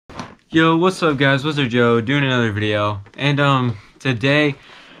Yo, what's up guys? What's up, Joe? Doing another video. And today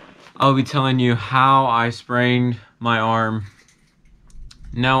I'll be telling you how I sprained my arm.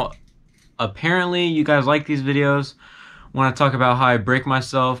 Now, apparently you guys like these videos when I talk about how I break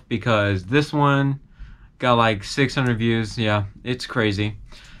myself, because this one got like 600 views. Yeah, it's crazy.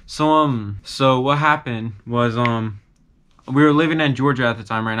 So what happened was we were living in Georgia at the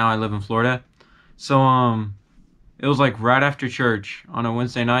time. Right now I live in Florida. So it was like right after church on a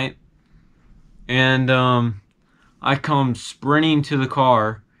Wednesday night. And I come sprinting to the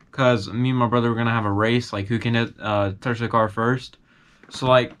car because me and my brother were gonna have a race, like who can touch the car first. So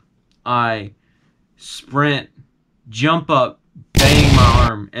like I sprint, jump up, bang my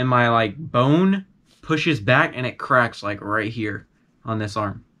arm, and my like bone pushes back and it cracks like right here on this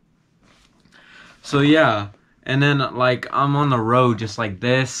arm. So yeah, and then like I'm on the road just like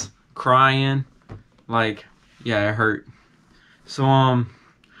this, crying, like yeah, it hurt. So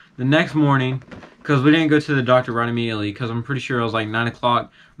the next morning, because we didn't go to the doctor right immediately, because I'm pretty sure it was like 9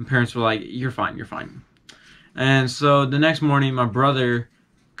 o'clock. My parents were like, you're fine, you're fine. And so the next morning, my brother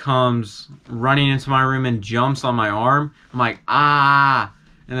comes running into my room and jumps on my arm. I'm like, ah.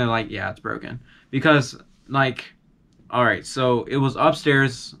 And they're like, yeah, it's broken. Because, like, alright, so it was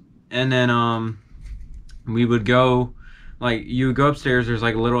upstairs, and then we would go, like, you would go upstairs, there's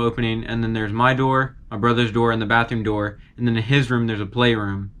like a little opening, and then there's my door, my brother's door, and the bathroom door, and then in his room, there's a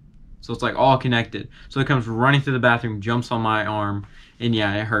playroom. So it's like all connected. So it comes running through the bathroom, jumps on my arm, and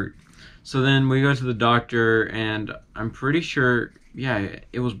yeah, it hurt. So then we go to the doctor, and I'm pretty sure, yeah,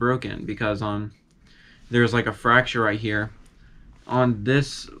 it was broken, because there's like a fracture right here on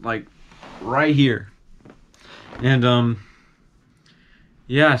this, like right here. And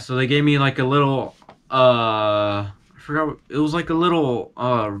yeah, so they gave me like a little I forgot, it was like a little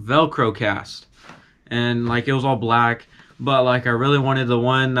Velcro cast, and like it was all black. But like I really wanted the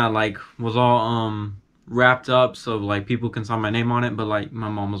one that like was all wrapped up so like people can sign my name on it. But like my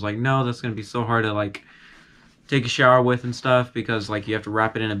mom was like, no, that's gonna be so hard to like take a shower with and stuff, because like you have to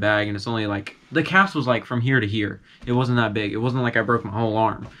wrap it in a bag, and it's only like, the cast was like from here to here. It wasn't that big. It wasn't like I broke my whole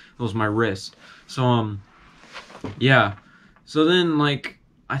arm. It was my wrist. So yeah. So then like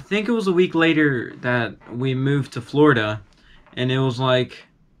I think it was a week later that we moved to Florida, and it was like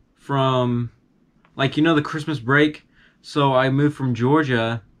from like, you know, the Christmas break. So I moved from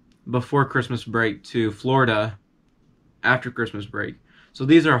Georgia before Christmas break to Florida after Christmas break. So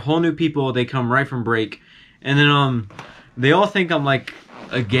these are whole new people. They come right from break. And then they all think I'm like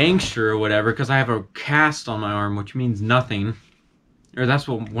a gangster or whatever, because I have a cast on my arm, which means nothing. Or that's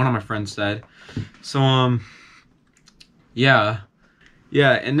what one of my friends said. So yeah.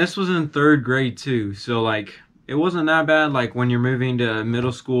 Yeah, and this was in 3rd grade too. So like it wasn't that bad, like when you're moving to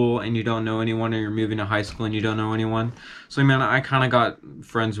middle school and you don't know anyone, or you're moving to high school and you don't know anyone. So I mean, I kind of got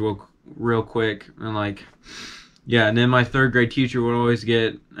friends real quick, and like, yeah. And then my 3rd grade teacher would always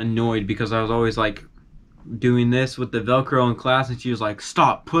get annoyed because I was always like doing this with the Velcro in class, and she was like,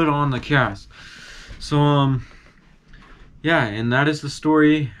 stop, put on the cast. So yeah, and that is the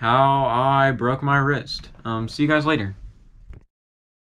story how I broke my wrist. See you guys later.